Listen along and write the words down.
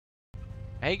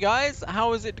Hey guys,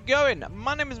 how is it going?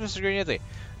 My name is MrGreenYeti,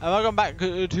 and welcome back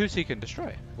to Seek and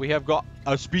Destroy. We have got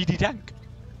a speedy tank.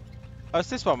 Oh,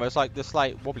 it's this one where it's like the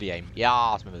slight wobbly aim. Yeah,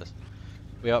 I remember this.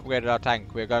 We upgraded our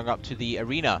tank. We're going up to the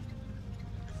arena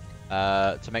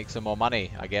to make some more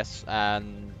money, I guess.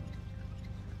 And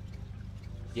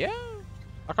yeah,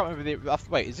 I can't remember the.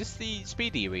 Wait, is this the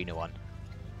speedy arena one?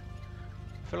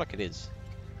 I feel like it is.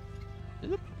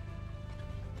 Is it?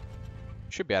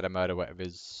 Should be able to murder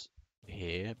whatever's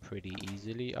here pretty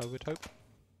easily, I would hope.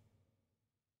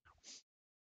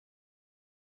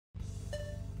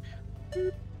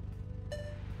 Boop.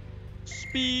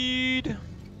 Speed.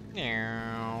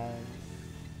 Meow.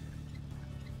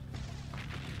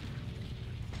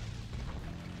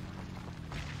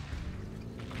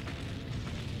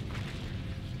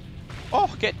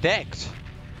 Oh, get decked.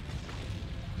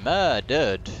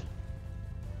 Murdered.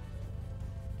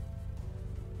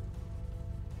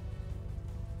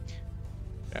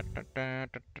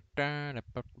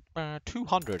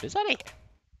 $200, is that it?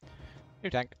 New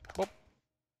tank. Whoop.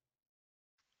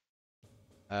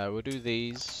 We'll do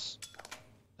these.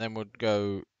 Then we'll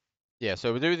go. Yeah,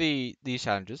 so we'll do these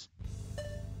challenges.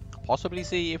 Possibly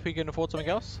see if we can afford something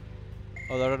else.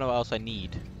 Although I don't know what else I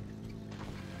need.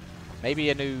 Maybe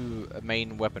a new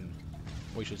main weapon.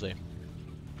 We shall see.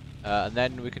 And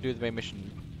then we could do the main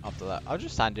mission after that. I'll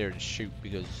just stand here and shoot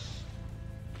because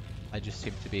I just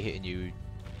seem to be hitting you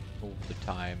all the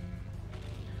time.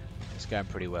 It's going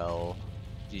pretty well.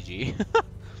 GG.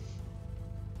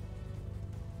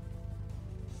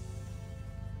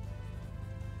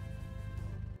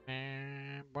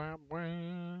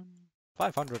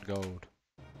 $500 gold.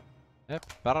 Yep.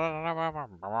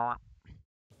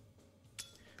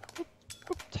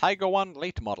 Tiger 1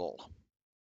 late model.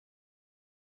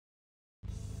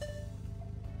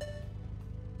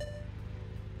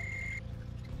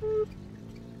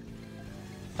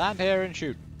 Stand here and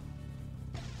shoot.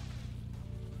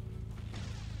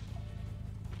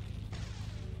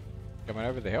 Coming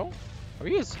over the hill? Oh,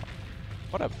 he is.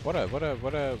 He's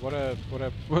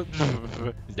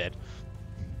dead.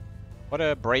 What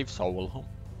a brave soul.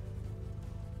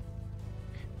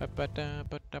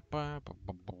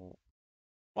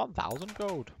 1,000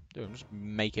 gold. Dude, I'm just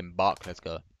making buck. Let's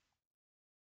go.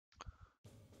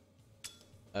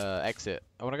 Exit.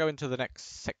 I want to go into the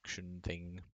next section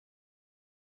thing.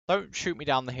 Don't shoot me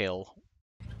down the hill.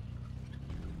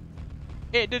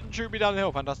 It didn't shoot me down the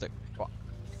hill. Fantastic.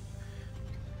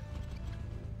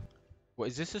 What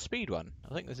is this, a speed one?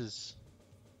 I think this is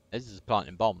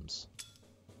planting bombs.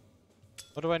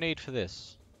 What do I need for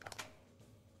this?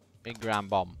 Big grand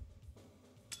bomb.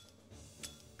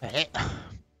 I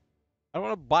don't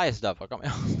want to buy stuff. I got me.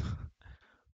 Is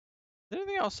there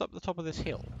anything else up the top of this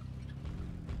hill?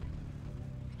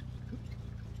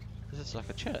 This is like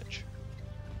a church.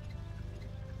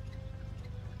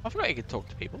 I forgot you could talk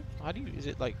to people. How do you? Is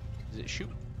it shoot?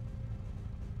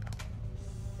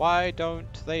 Why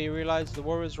don't they realize the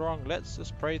war is wrong? Let's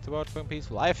just pray the world become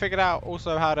peaceful. I figured out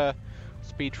also how to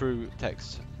speed through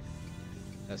text.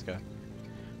 Let's go.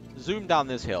 Zoom down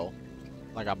this hill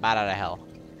like a bat out of hell.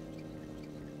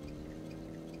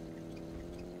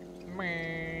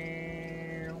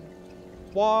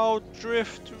 Wild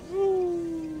drift.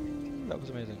 Woo! That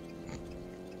was amazing.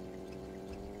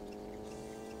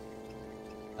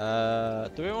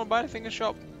 Do we want to buy anything in the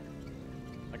shop?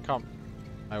 I can't.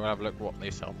 I will have a look what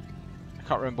they sell. I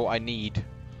can't remember what I need.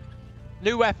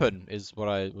 New weapon is what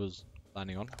I was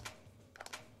planning on.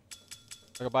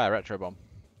 I could buy a retro bomb.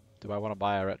 Do I want to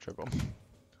buy a retro bomb?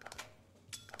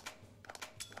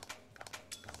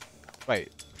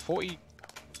 Wait,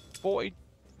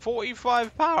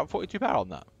 45 power, 42 power on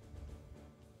that.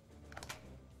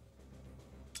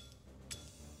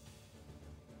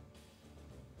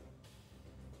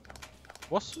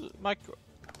 What's my...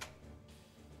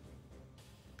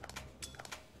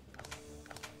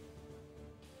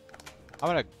 I'm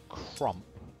gonna crump.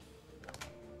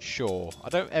 Sure. I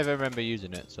don't ever remember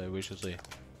using it, so we shall see.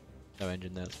 No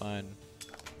engine there, it's fine.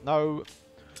 No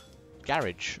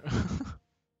garage.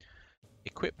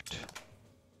 Equipped.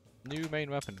 New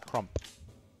main weapon, crump.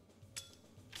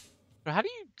 How do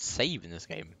you save in this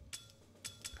game?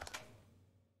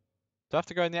 Do I have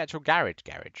to go in the actual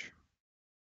garage?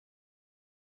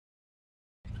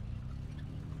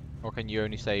 Or can you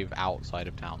only save outside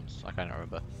of towns? I can't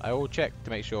remember. I will check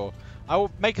to make sure. I will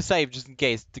make a save just in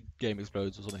case the game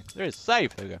explodes or something. There is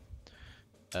save. There we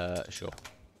go. Sure.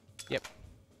 Yep.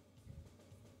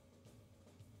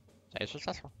 Save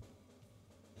successful.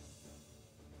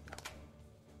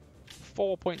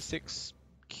 4.6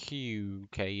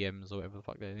 QKMs or whatever the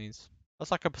fuck that means.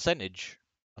 That's like a percentage,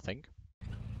 I think.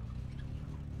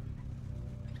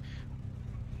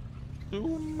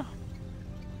 Boom.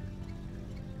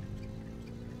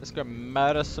 Let's go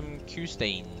murder some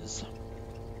Q-stains.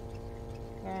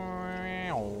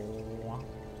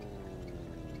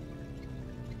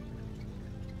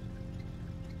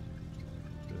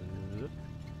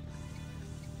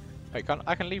 Wait,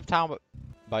 I can leave town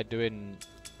by doing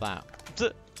that.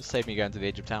 To save me going to the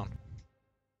edge of town.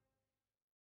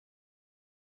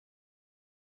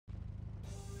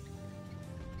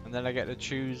 And then I get to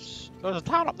choose. Oh, there's a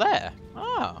town up there.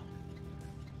 Ah.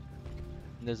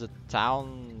 And there's a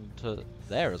town to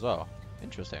there as well.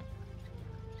 Interesting.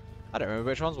 I don't remember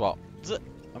which one's what.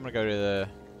 I'm gonna go to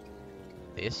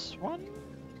this one.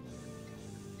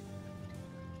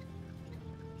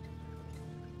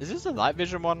 Is this the night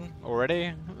vision one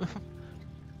already?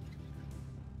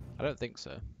 I don't think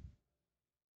so.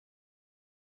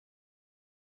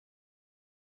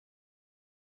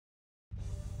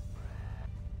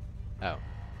 Oh.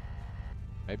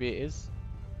 Maybe it is.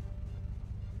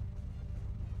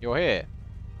 You're here.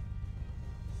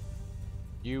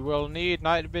 You will need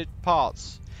night vision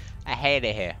parts. Ahead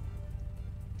of here.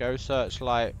 Go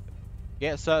searchlight.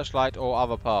 Get searchlight or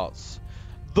other parts.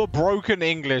 The broken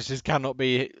English just cannot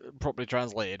be properly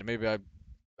translated. Maybe I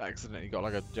accidentally got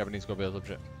like a Japanese copy or some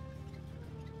shit.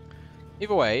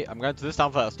 Either way, I'm going to this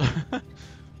town first.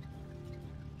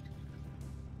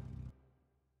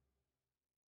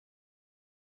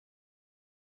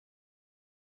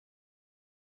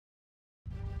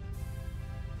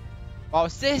 Oh,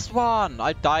 it's this one!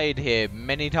 I died here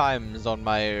many times on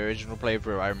my original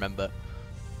playthrough, I remember.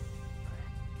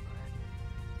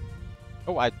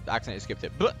 Oh, I accidentally skipped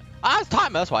it. But it's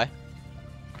time, that's why.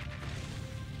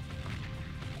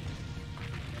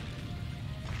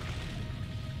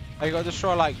 Oh, you gotta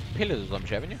destroy like pillars or some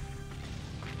shit, haven't you?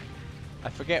 I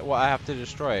forget what I have to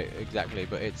destroy exactly,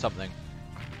 but it's something.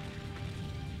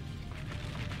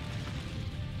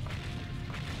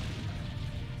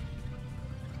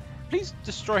 Please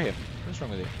destroy him. What's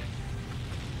wrong with you?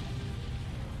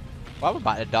 Well, I'm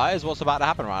about to die is what's about to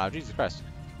happen right now. Jesus Christ.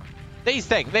 These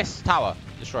things, this tower,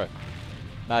 destroy.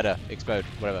 Murder, explode,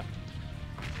 whatever.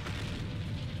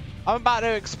 I'm about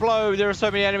to explode. There are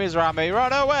so many enemies around me.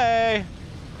 Run away!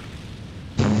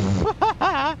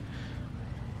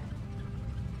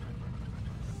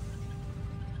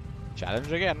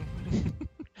 Challenge again.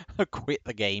 I quit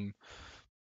the game.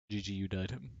 GG, you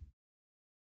died.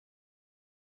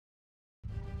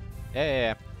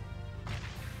 Yeah.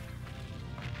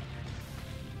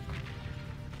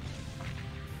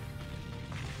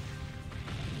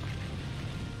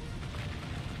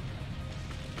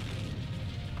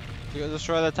 You gotta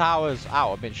destroy the towers.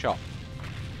 Ow, I've been shot.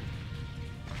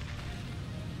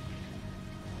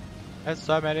 There's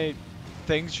so many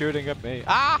things shooting at me.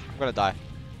 Ah! I'm gonna die.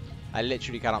 I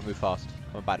literally cannot move fast.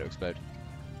 I'm about to explode.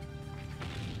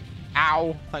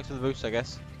 Ow! Thanks for the boost, I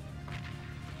guess.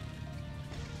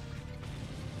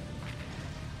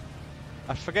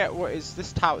 I forget what is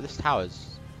this tower. This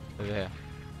tower's over here.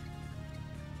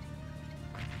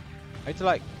 I need to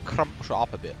like crump it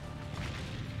up a bit.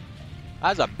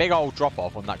 That's a big old drop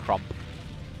off on that crump.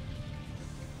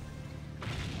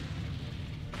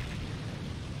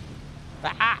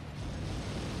 Ah!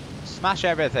 Smash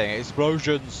everything.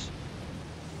 Explosions. Is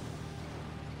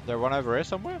there one over here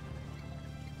somewhere?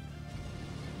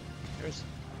 There's.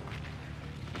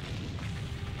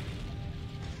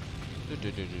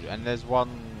 And there's one.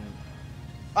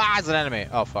 Ah, it's an enemy.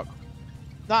 Oh fuck.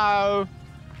 No.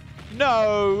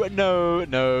 No. No.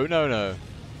 No. No. No.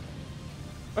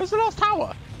 Where's the last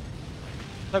tower?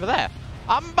 It's over there.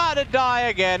 I'm about to die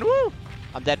again. Woo!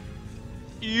 I'm dead.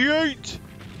 Yeet!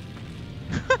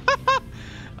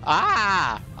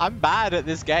 Ah! I'm bad at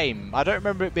this game. I don't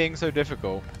remember it being so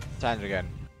difficult. Challenge again.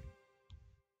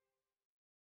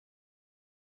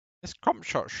 This crump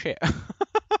shot shit.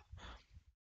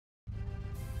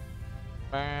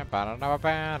 They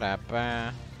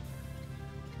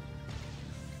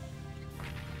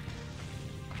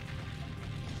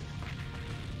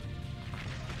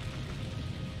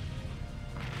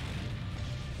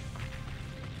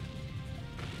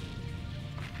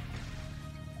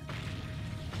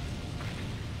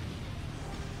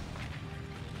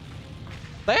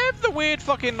have the weird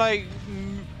fucking like.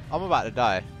 I'm about to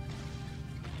die.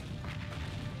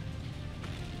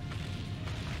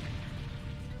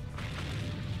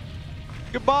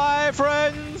 Goodbye,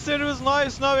 friends. It was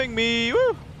nice knowing me.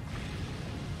 Woo!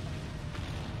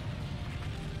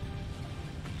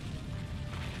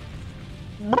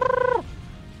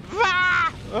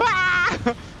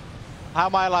 How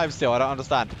am I alive still? I don't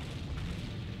understand.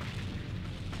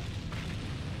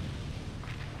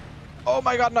 Oh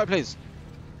my god, no, please.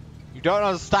 You don't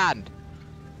understand.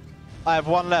 I have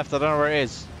one left. I don't know where it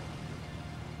is.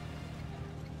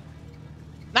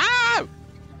 No!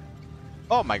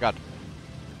 Oh my god.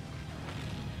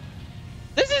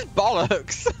 This is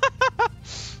bollocks.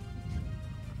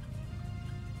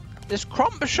 This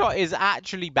crump shot is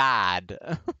actually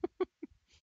bad.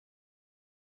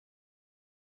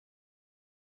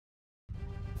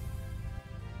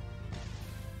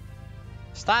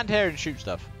 Stand here and shoot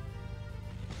stuff.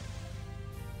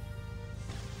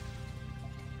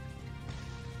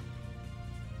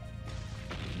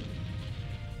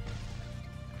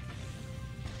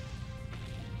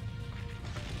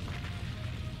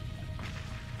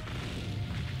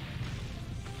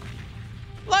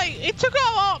 Like, it took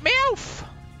out my elf.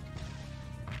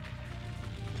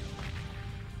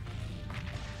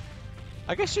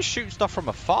 I guess just shoot stuff from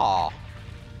afar.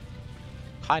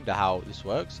 Kinda how this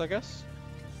works, I guess.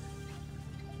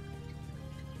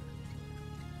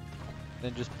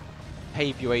 Then just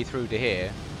pave your way through to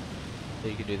here. So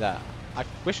you can do that. I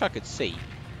wish I could see.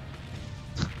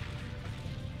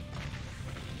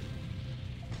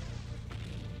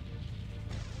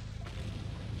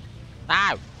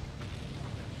 Ow!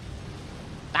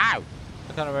 Ow!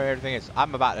 I don't know where everything is.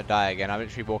 I'm about to die again. I'm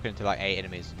literally walking into like 8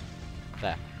 enemies.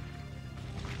 There.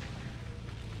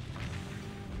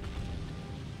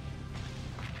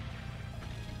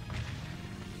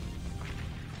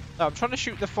 No, I'm trying to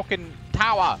shoot the fucking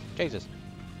tower. Jesus.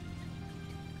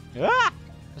 Ah!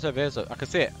 It's over here, so I can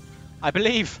see it. I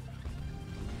believe.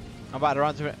 I'm about to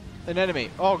run to an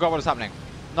enemy. Oh god, what is happening?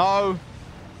 No.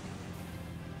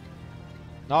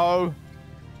 No.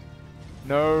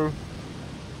 No.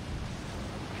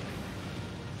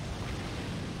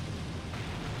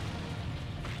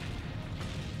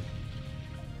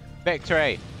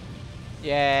 Victory!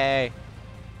 Yay!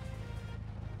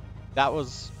 That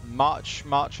was much,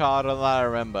 much harder than I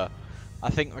remember. I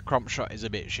think the crump shot is a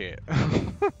bit shit.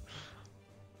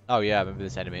 Oh yeah, I remember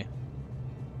this enemy.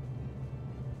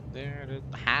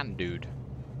 Hand dude.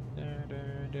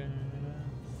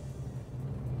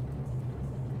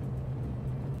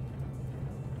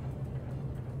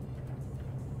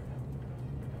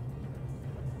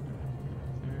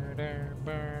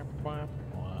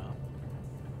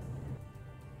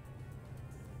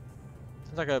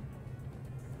 Sounds like a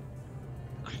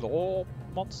claw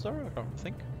monster, I can't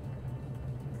think.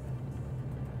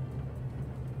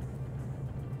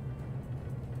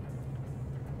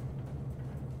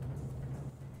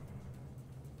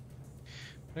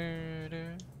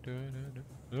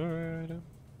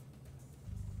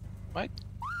 Right.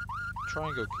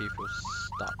 Triangle key feels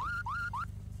stuck.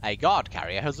 A guard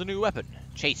carrier has a new weapon.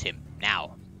 Chase him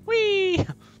now. Whee!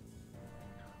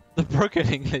 The broken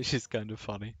English is kind of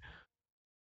funny.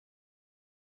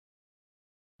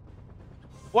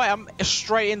 Wait, I'm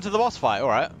straight into the boss fight,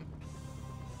 alright.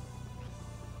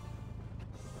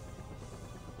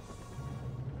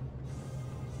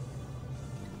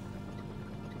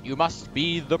 You must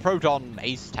be the Proton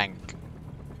Ace Tank.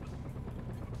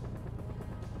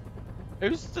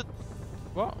 Who's the...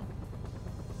 What?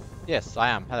 Yes, I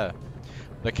am. Hello.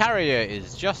 The carrier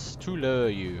is just to lure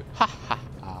you. Ha ha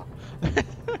ha.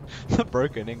 The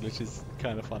broken English is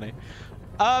kind of funny.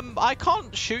 I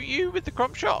can't shoot you with the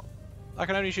crump shot. I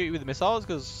can only shoot you with the missiles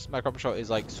because my crump shot is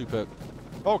like super...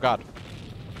 Oh god.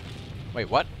 Wait,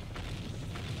 what?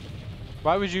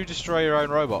 Why would you destroy your own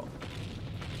robot?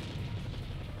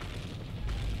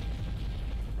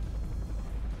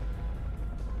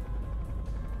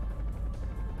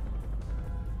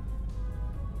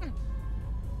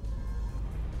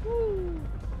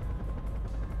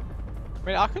 I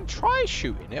mean, I can try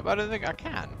shooting it, but I don't think I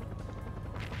can.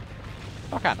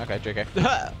 I can, okay,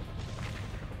 JK.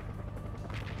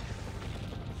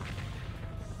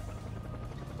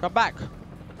 Come back.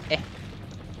 Eh.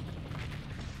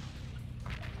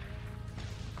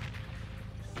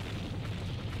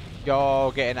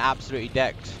 You're getting absolutely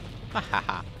decked.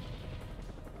 Hahaha.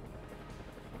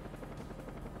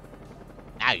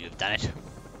 Now you've done it.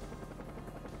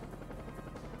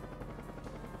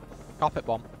 Carpet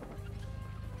bomb.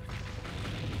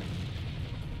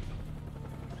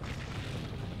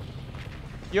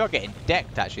 You're getting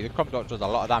decked, actually. The crump dot does a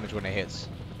lot of damage when it hits.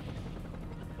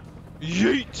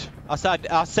 Yeet! I said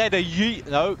a yeet.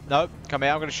 No, no. Come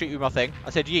here. I'm going to shoot you with my thing. I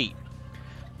said yeet.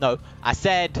 No, I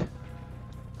said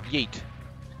yeet.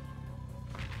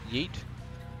 Yeet.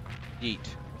 Yeet.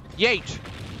 Yeet!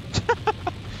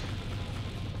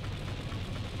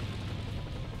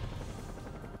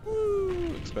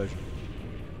 Woo! Explosion.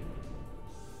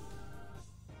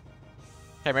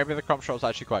 Okay, maybe the crump shot was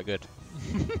actually quite good.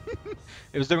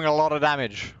 It was doing a lot of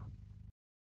damage.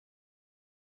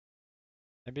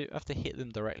 Maybe I have to hit them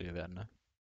directly with it, I don't know.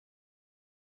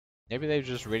 Maybe they're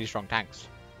just really strong tanks.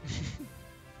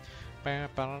 I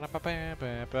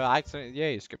accidentally, yeah,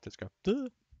 you skipped it, let's go.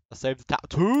 I saved the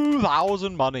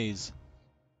 2,000 monies.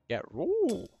 Get,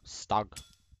 ooh, stug.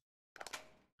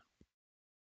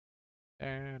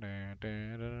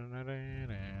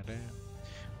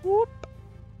 Whoop.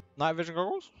 Night vision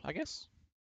goggles, I guess.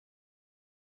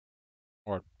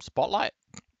 Or spotlight.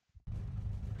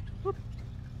 Whoop.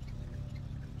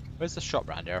 Where's the shop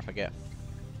round here? I forget.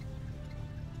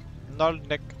 No,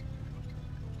 Nick.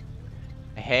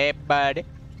 Hey, buddy.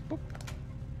 Boop.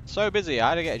 So busy, I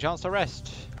had to get a chance to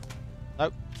rest.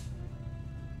 Nope.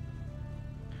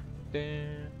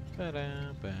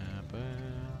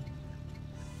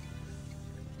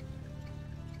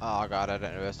 Oh god, I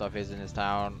don't know where stuff is in this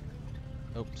town.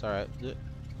 Oops, alright.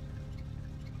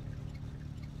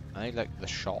 I need like the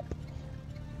shop.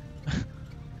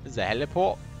 Is there a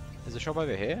heliport? Is the shop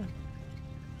over here?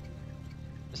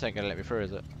 This ain't gonna let me through,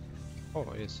 is it? Oh,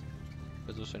 it is.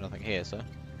 There's also nothing here, so.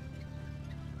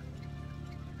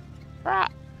 Ah!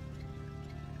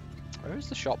 Where is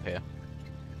the shop here?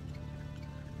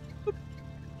 Boop.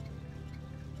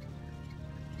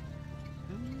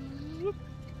 Boop.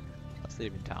 That's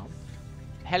leaving town.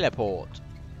 Heliport.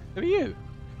 Who are you?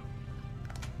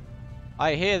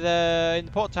 I hear in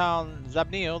the port town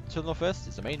Zabneel to the northwest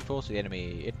is the main force of the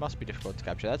enemy. It must be difficult to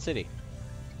capture that city.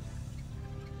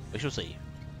 We shall see.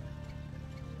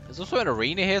 There's also an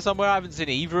arena here somewhere. I haven't seen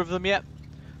either of them yet.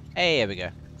 Hey, here we go.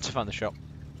 To find the shop.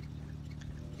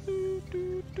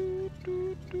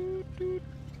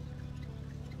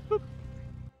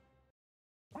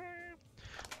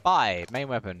 Buy main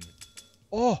weapon.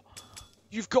 Oh,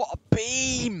 you've got a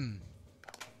beam.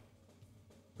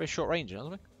 Very short range,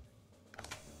 isn't it?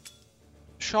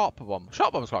 Sharp bomb.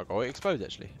 Sharp bomb's quite cool. It explodes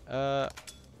actually.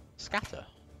 Scatter.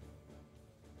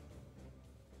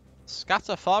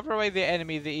 Scatter farther away the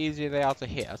enemy, the easier they are to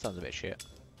hit. That sounds a bit shit.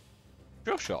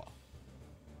 Drill shot.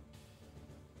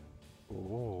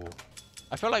 Ooh.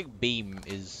 I feel like beam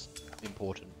is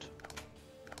important.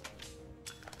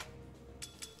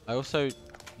 I also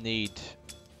need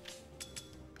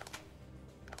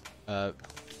and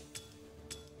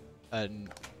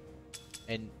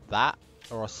that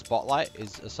or a spotlight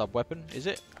is a sub weapon, is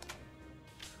it?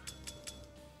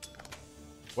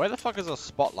 Where the fuck is a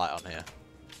spotlight on here?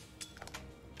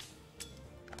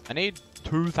 I need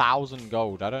 2,000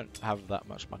 gold. I don't have that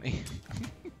much money.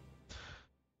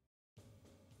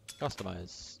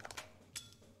 Customize.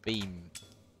 Beam.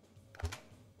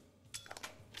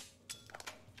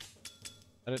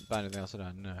 I didn't buy anything else, did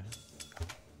I? No.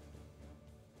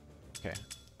 Okay.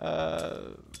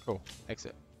 Cool.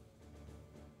 Exit.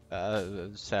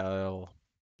 Sell.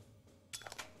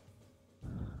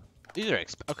 These are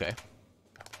okay.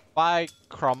 Buy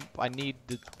crump. I need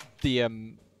the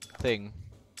thing.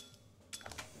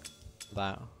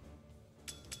 That.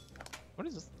 What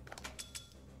is this?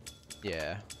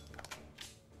 Yeah.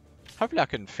 Hopefully I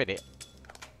can fit it.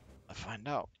 I'll find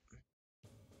out.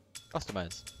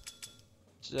 Customize.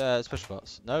 Special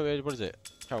parts. No, what is it?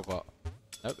 Travel part.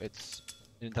 Nope, it's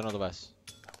an internal device.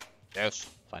 Yes.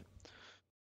 Fine.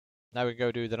 Now we can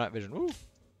go do the night vision. Woo!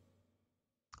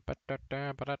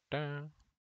 Ba-da-da, ba-da-da.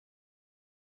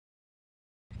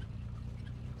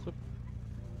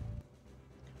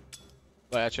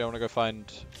 Wait, actually, I want to go find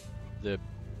the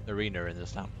arena in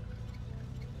this town.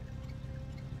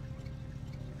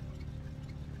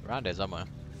 Around here somewhere.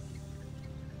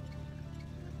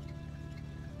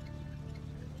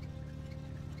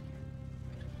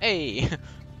 Hey!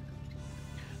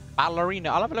 Battle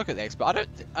arena. I'll have a look at the expert.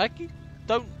 I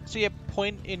don't see a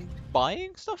point in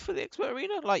buying stuff for the expert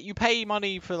arena. Like, you pay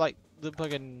money for like the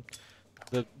fucking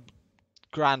the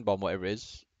grand bomb, whatever it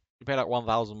is. You pay like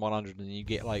 1,100 and you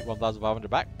get like 1,500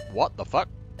 back. What the fuck?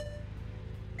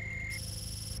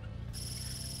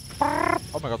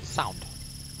 Oh my god, the sound.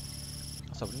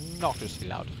 That's obnoxiously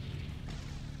loud.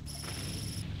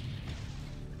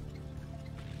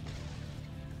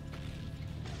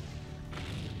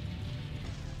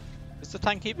 Is the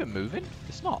tank even moving?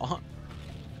 It's not.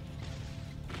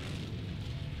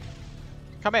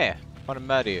 Come here. I want to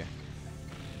murder you.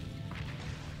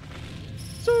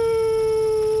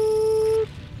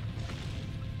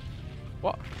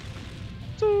 What?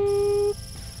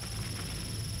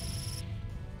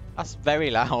 That's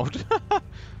very loud.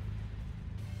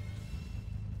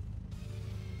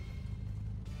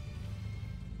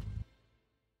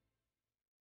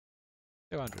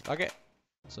 200. I'll get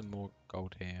some more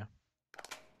gold here.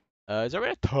 Is there a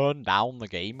way to turn down the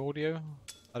game audio?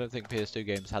 I don't think PS2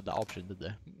 games had that option, did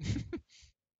they?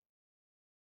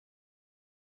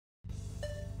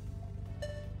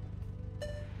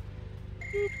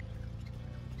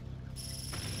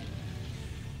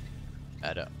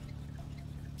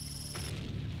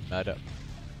 Murder.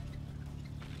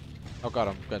 Oh god,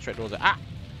 I'm going straight towards it. Ah!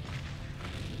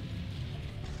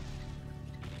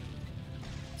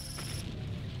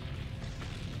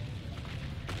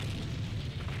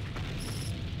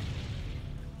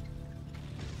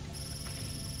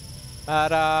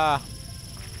 Murder!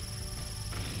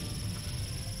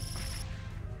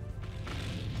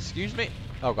 Excuse me?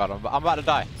 Oh god, I'm about to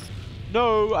die.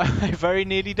 No! I very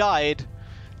nearly died.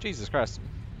 Jesus Christ.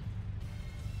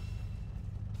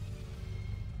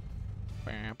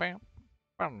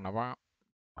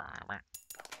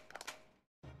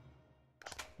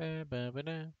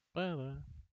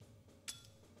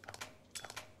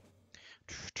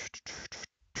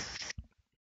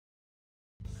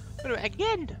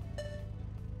 Again!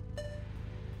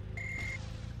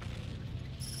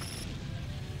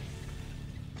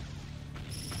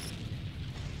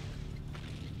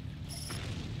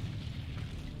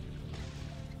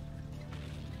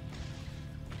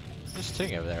 Just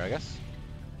sitting over there, I guess.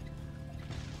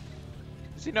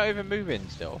 Is he not even moving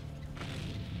still?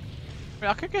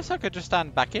 I mean, guess I could just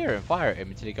stand back here and fire at him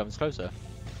until he comes closer.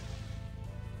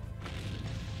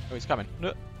 Oh, he's coming.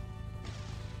 No.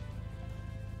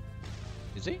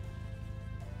 Is he?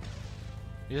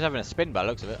 He's just having a spin by the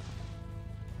looks of it.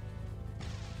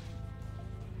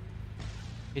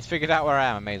 He's figured out where I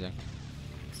am. Amazing.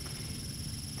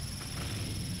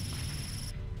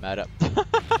 Murder.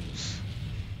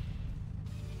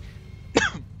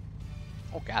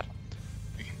 Oh god.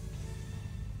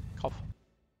 Cough.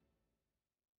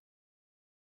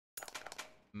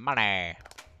 Money.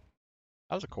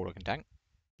 That was a cool looking tank.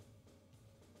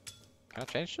 Can I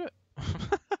change it?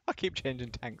 I keep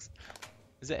changing tanks.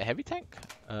 Is it a heavy tank?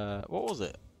 What was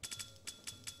it?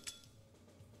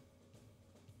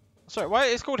 Sorry, why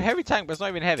it's called heavy tank but it's not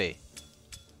even heavy?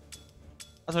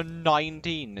 That's a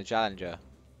 19, the Challenger.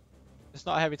 It's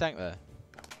not a heavy tank there.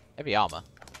 Heavy armor.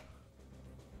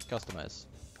 Customize.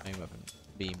 Main weapon.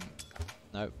 Beam.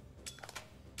 Nope.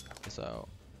 So.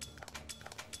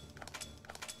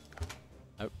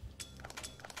 Nope.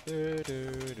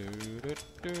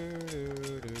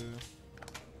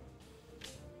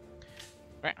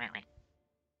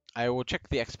 I will check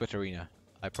the expert arena.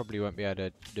 I probably won't be able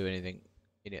to do anything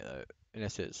in it though,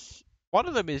 unless it's one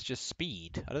of them is just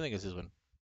speed. I don't think it's this one.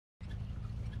 I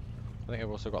think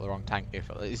I've also got the wrong tank if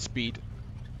it's speed.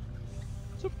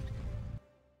 So...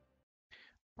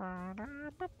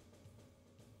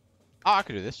 Oh, I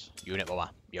could do this. Unit bomber.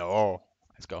 Yo,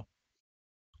 let's go.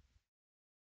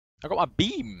 I got my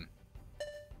beam.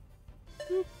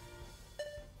 Boop.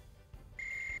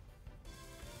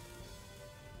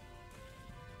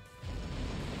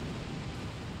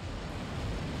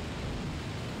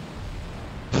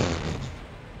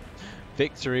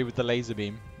 Victory with the laser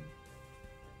beam.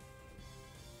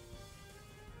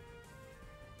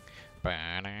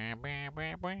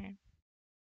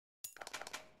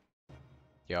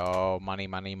 Yo, money,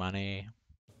 money, money.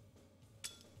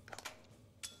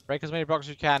 Break as many blocks as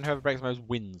you can. Whoever breaks the most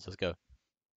wins. Let's go.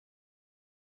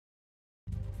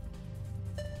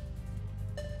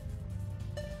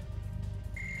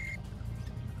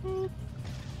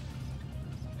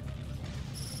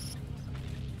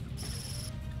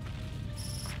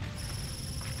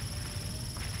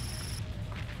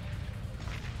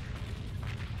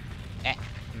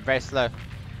 I'm very slow.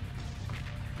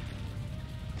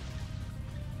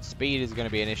 Speed is going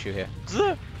to be an issue here.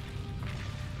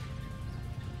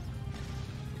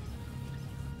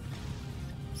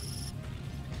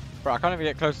 Bro, I can't even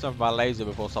get close enough to my laser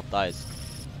before Sop dies.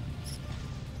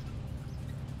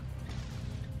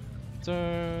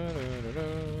 I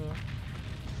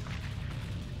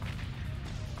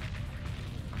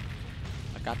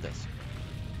got this.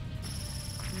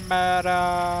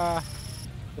 Murder!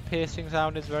 The piercing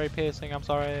sound is very piercing, I'm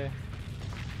sorry.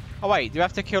 Oh wait, do you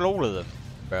have to kill all of them?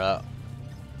 Bro.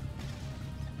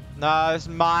 No, it's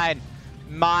mine!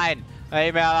 Mine!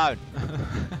 Leave me alone!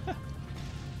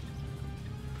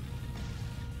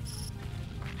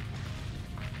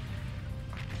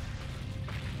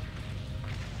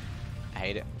 I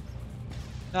hate it.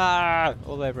 Ah!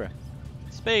 All over it.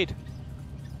 Speed!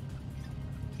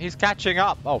 He's catching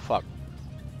up! Oh fuck.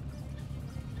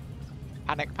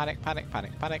 Panic, panic, panic,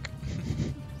 panic, panic.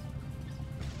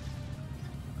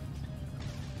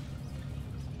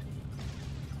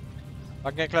 If I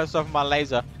can get close enough with my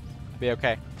laser, I'll be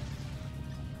okay.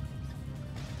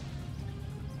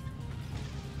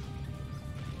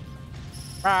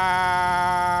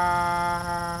 Ah!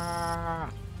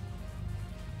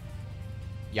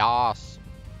 Yas.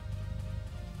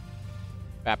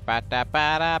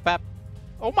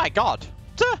 Oh my god!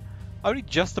 I only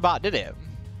just about did it.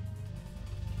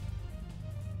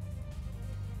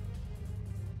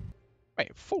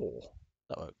 Wait, 4?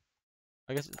 Oh,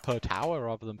 I guess it's per tower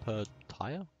rather than per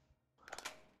tire.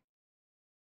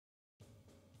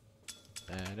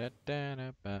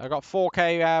 I got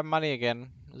 4k money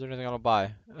again. Is there anything I want to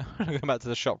buy? I'm gonna go back to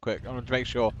the shop quick. I want to make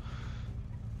sure.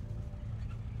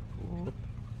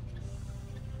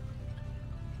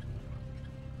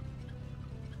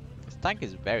 This tank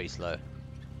is very slow. Is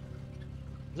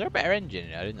there a better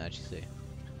engine? I didn't actually see.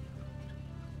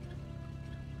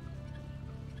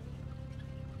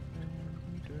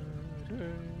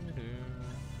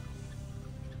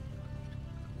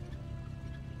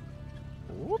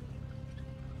 Whoop.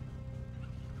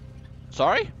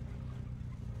 Sorry?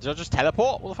 Did I just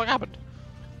teleport? What the fuck happened?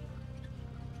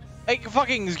 Hey,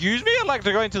 fucking excuse me? I'd like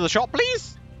to go into the shop,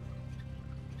 please?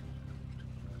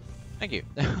 Thank you.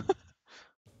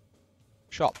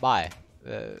 Shop, buy.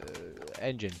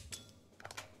 Engine.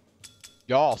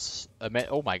 Yes.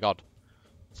 Oh my god.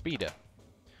 Speeder.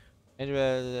 Engine,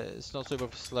 it's not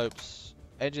suitable for slopes.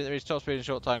 Engine that reaches top speed in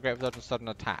short time, great for sudden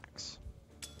attacks.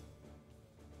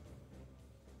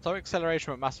 Slow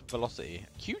acceleration with massive velocity.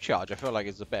 Q-charge I feel like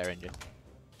is a better engine.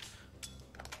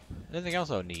 Anything else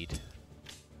I'll need?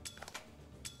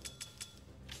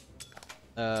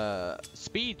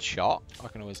 Speed shot I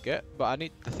can always get, but I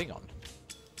need the thing on.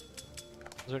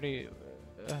 Is there any...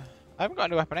 I haven't got a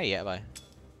new weapon A yet, have I?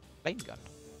 Flame gun.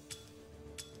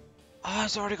 Oh,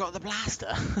 it's already got the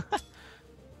blaster!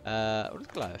 What is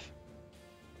Goliath?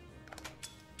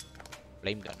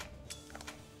 Flame gun.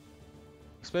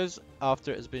 Explodes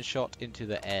after it has been shot into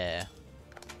the air.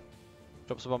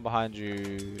 Drops a bomb behind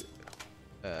you.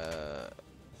 I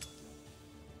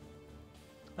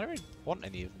don't really want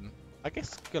any of them. I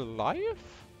guess Goliath?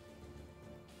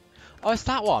 Oh, it's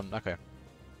that one! Okay.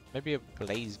 Maybe a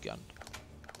blaze gun.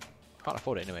 Can't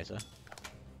afford it anyway, so.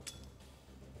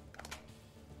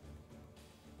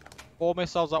 4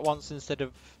 missiles at once instead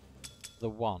of the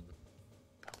 1.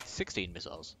 16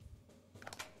 missiles.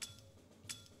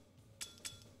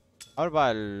 I would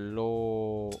buy a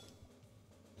launcher.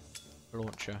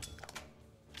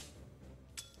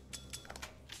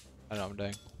 I know what I'm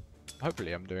doing.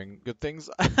 Hopefully I'm doing good things.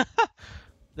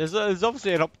 There's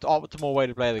obviously an optimal way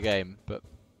to play the game, but...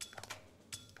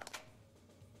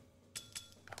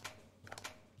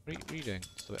 What are you doing?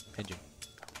 Stop it. Engine.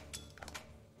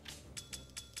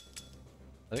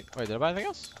 Wait, did I buy anything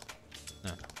else?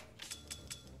 No.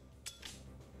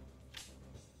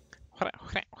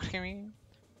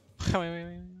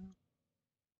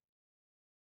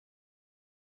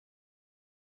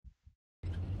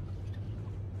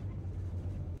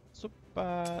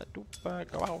 Super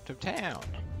duper go out of town.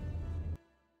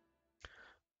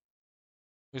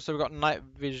 So we've got night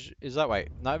vision. Is that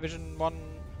night vision 1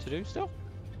 to do still?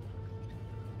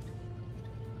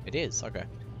 It is, okay.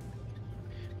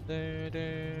 We're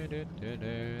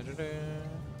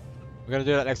gonna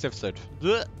do that next episode.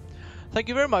 Thank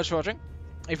you very much for watching.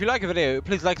 If you like the video,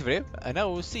 please like the video, and I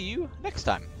will see you next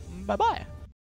time. Bye bye.